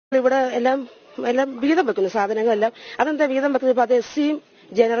ഇവിടെ എല്ലാം വീതം വെക്കുന്നു സാധനങ്ങളെല്ലാം. അതെന്താ വീതം വെക്കുന്നത്? ഇപ്പൊ അത് എസ്സിയും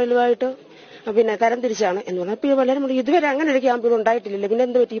ജനറലുമായിട്ട് പിന്നെ തരംതിരിച്ചാണ് എന്ന് പറഞ്ഞാൽ ഇപ്പൊ വളരെ ഇതുവരെ അങ്ങനെ ഒരു ക്യാമ്പുകൾ ഉണ്ടായിട്ടില്ല. പിന്നെ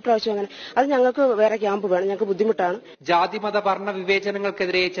എന്ത് പറ്റി ഈ പ്രാവശ്യം അങ്ങനെ? അത് ഞങ്ങൾക്ക് വേറെ ക്യാമ്പ് വേണം, ഞങ്ങൾക്ക് ബുദ്ധിമുട്ടാണ്. ജാതിമത വർണ്ണ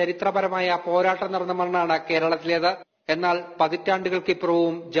വിവേചനങ്ങൾക്കെതിരെ ചരിത്രപരമായ പോരാട്ടം നടന്ന മണ്ണാണ് കേരളത്തിലേത്. എന്നാൽ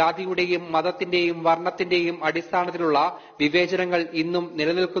പതിറ്റാണ്ടുകൾക്കിപ്പുറവും ജാതിയുടെയും മതത്തിന്റെയും വർണ്ണത്തിന്റെയും അടിസ്ഥാനത്തിലുള്ള വിവേചനങ്ങൾ ഇന്നും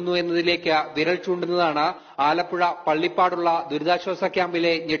നിലനിൽക്കുന്നു എന്നതിലേക്ക് വിരൽ ചൂണ്ടുന്നതാണ് ആലപ്പുഴ പള്ളിപ്പാടുള്ള ദുരിതാശ്വാസ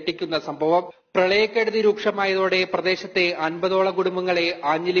ക്യാമ്പിലെ ഞെട്ടിക്കുന്ന സംഭവം. പ്രളയക്കെടുതി രൂക്ഷമായതോടെ പ്രദേശത്തെ 50ഓളം കുടുംബങ്ങളെ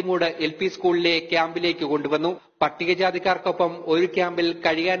ആഞ്ഞിലിമൂട് LP സ്കൂളിലെ ക്യാമ്പിലേക്ക് കൊണ്ടുവന്നു. പട്ടികജാതിക്കാർക്കൊപ്പം ഒരു ക്യാമ്പിൽ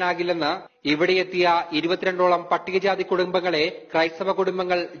കഴിയാനാകില്ലെന്ന് ഇവിടെയെത്തിയ 22ഓളം പട്ടികജാതി കുടുംബങ്ങളെ ക്രൈസ്തവ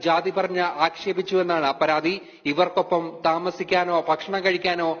കുടുംബങ്ങൾ ജാതി പറഞ്ഞ് ആക്ഷേപിച്ചുവെന്നാണ് പരാതി. ഇവർക്കൊപ്പം താമസിക്കാനോ ഭക്ഷണം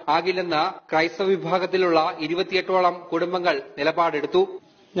കഴിക്കാനോ ആകില്ലെന്ന് ക്രൈസ്തവ വിഭാഗത്തിലുള്ള 28ഓളം കുടുംബങ്ങൾ നിലപാടെടുത്തു.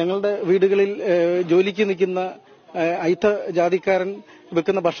 ഞങ്ങളുടെ വീടുകളിൽ ജോലിക്ക് നിൽക്കുന്ന അയിത്ത ജാതിക്കാരൻ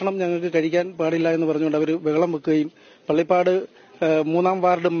വെക്കുന്ന ഭക്ഷണം ഞങ്ങൾക്ക് കഴിക്കാൻ പാടില്ല എന്ന് പറഞ്ഞുകൊണ്ട് അവർ ബഹളം വെക്കുകയും പള്ളിപ്പാട് 3-ാം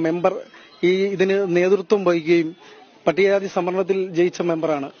വാർഡ് മെമ്പർ ഇതിന് നേതൃത്വം വഹിക്കുകയും പട്ടികജാതി സംവരണത്തിൽ ജയിച്ച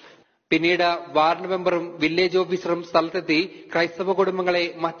മെമ്പറാണ്. പിന്നീട് വാർഡ് മെമ്പറും വില്ലേജ് ഓഫീസറും സ്ഥലത്തെത്തി ക്രൈസ്തവ കുടുംബങ്ങളെ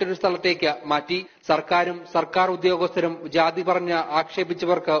മറ്റൊരു സ്ഥലത്തേക്ക് മാറ്റി. സർക്കാരും സർക്കാർ ഉദ്യോഗസ്ഥരും ജാതി പറഞ്ഞ്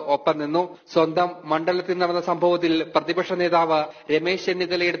ആക്ഷേപിച്ചവർക്ക് ഒപ്പം നിന്നു. സ്വന്തം മണ്ഡലത്തിൽ നടന്ന സംഭവത്തിൽ പ്രതിപക്ഷ നേതാവ് രമേശ്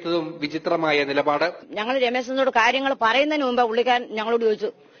ചെന്നിത്തലയെടുത്തതും വിചിത്രമായ നിലപാട്. ഞങ്ങൾ രമേശിനോട് കാര്യങ്ങൾ പറയുന്നതിന് മുമ്പ് പുള്ളിക്കാരൻ ഞങ്ങളോട്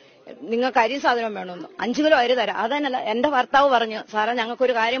ചോദിച്ചു, നിങ്ങൾക്ക് അരി സാധനം വേണമെന്ന്. 5 കിലോ അരി തരാം. അതന്നല്ല, എന്റെ ഭർത്താവ് പറഞ്ഞു, സാറേ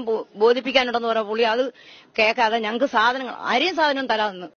ഞങ്ങൾക്കൊരു കാര്യം ബോധിപ്പിക്കാനുണ്ടെന്ന് പറഞ്ഞ പുള്ളി അത് കേൾക്കാതെ ഞങ്ങൾക്ക് സാധനങ്ങൾ അരിയും സാധനവും തരാമെന്ന്.